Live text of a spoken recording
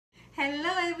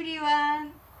Hello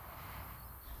everyone!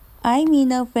 I'm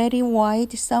in a very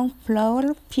wide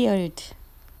sunflower field.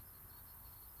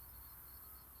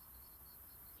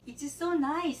 It's so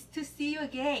nice to see you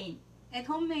again at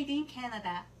Homemade in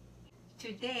Canada.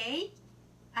 Today,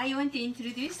 I want to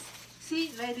introduce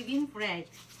sweet red bean bread,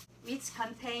 which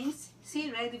contains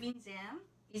sweet red bean jam.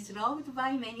 It's loved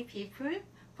by many people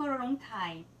for a long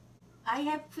time. I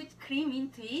have put cream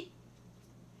into it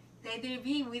that will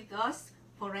be with us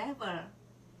forever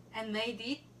and made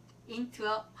it into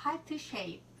a heart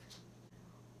shape.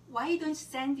 Why don't you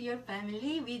send your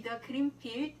family with a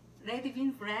cream-filled red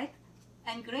bean bread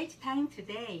and great time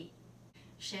today?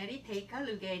 Shall we take a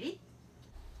look at it?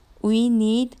 We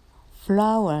need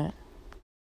flour,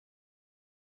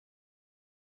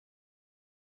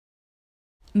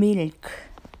 milk,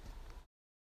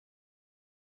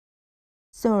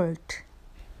 salt,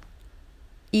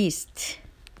 yeast,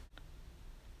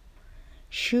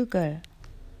 sugar,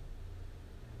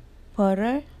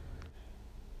 butter,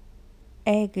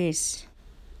 eggs,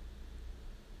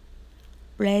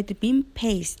 red bean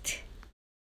paste,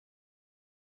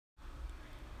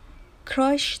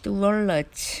 crushed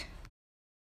walnuts,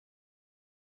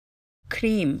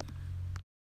 cream,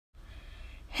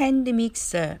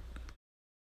 handmixer,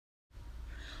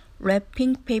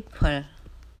 wrapping paper,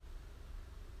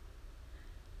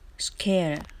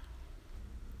 scale,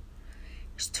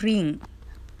 string,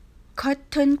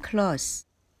 cotton cloth.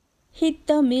 Heat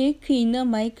the milk in a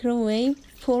microwave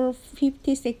for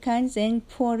 50 seconds and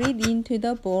pour it into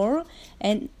the bowl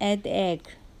and add egg.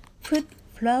 Put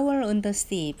flour on the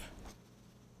sieve.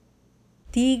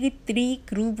 Dig 3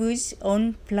 grooves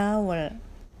on flour.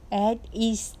 Add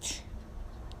yeast,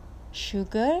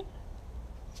 sugar,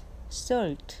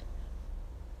 salt,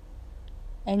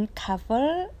 and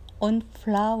cover on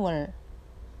flour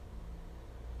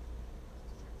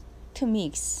to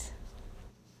mix.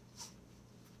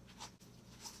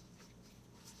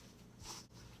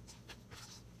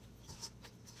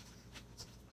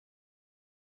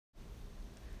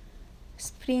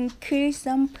 Sprinkle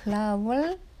some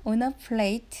flour on a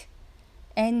plate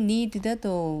and knead the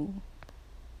dough.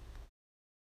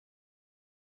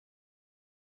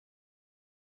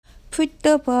 Put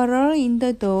the butter in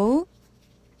the dough.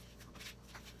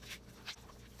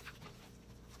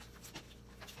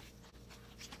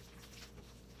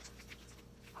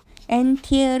 And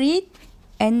tear it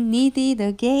and knead it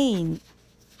again.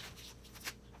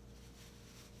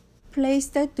 Place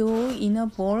the dough in a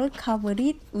bowl, cover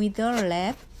it with a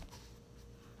wrap.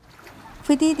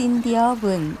 Put it in the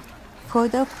oven for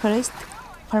the first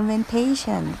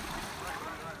fermentation.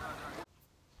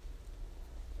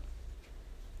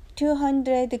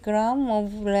 200 grams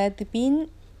of red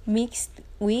bean mixed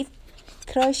with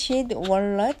crushed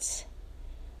walnuts,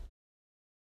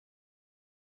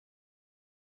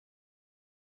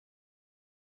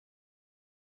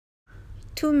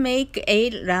 to make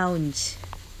 8 rounds.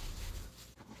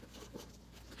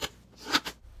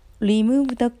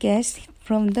 Remove the gas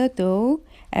from the dough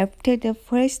after the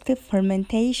first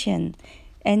fermentation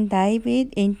and dive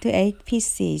it into 8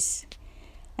 pieces.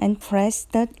 And press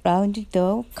the round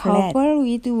dough flat. Cover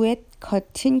with wet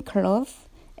cotton cloth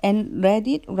and let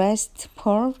it rest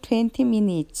for 20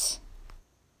 minutes.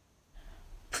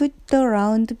 Put the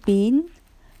round bean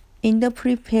in the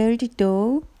prepared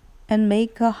dough and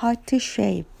make a heart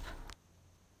shape.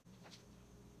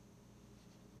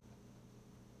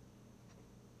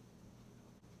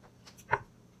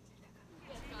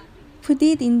 Put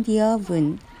it in the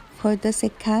oven for the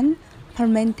second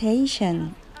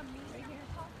fermentation.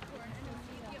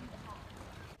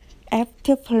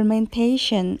 After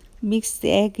fermentation, mix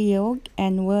the egg yolk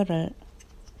and water.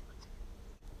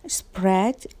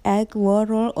 Spread egg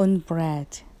water on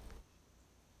bread.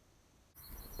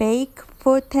 Bake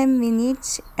for 10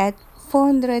 minutes at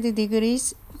 400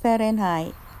 degrees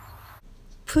Fahrenheit.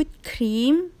 Put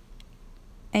cream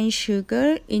and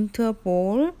sugar into a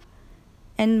bowl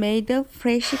and made a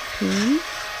fresh cream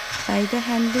by the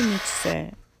hand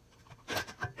mixer.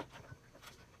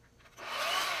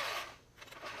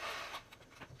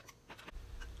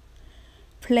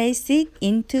 Place it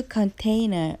into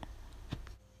container.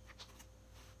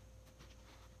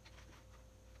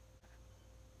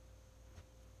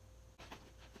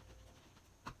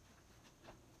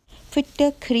 Put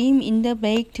the cream in the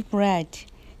baked bread.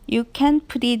 You can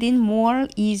put it in more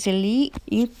easily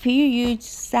if you use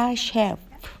sachet.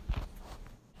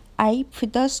 I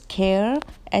put a scale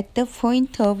at the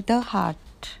point of the heart.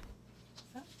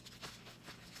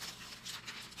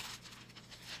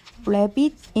 Wrap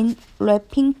it in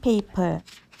wrapping paper.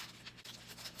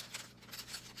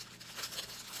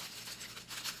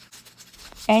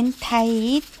 and tie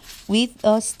it with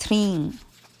a string.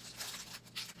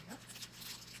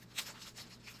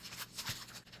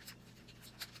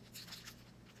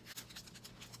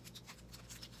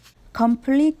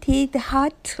 Completed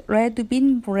hot red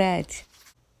bean bread.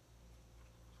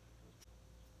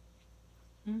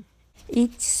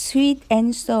 It's sweet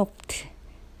and soft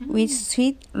with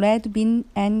sweet red bean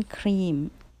and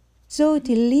cream. So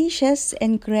delicious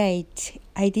and great.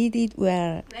 I did it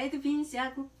well. Red beans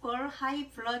are good for high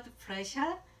blood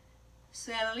pressure,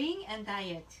 swelling, and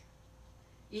diet.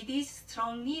 It is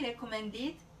strongly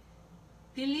recommended.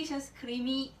 Delicious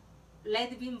creamy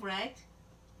red bean bread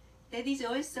that is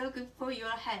also good for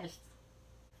your health.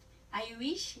 I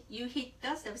wish you hit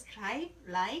the subscribe,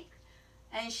 like,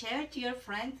 and share to your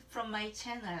friends from my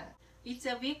channel. It's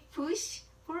a big push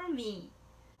for me.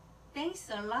 Thanks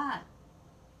a lot.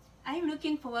 I'm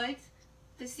looking forward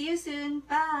to see you soon.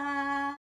 Bye!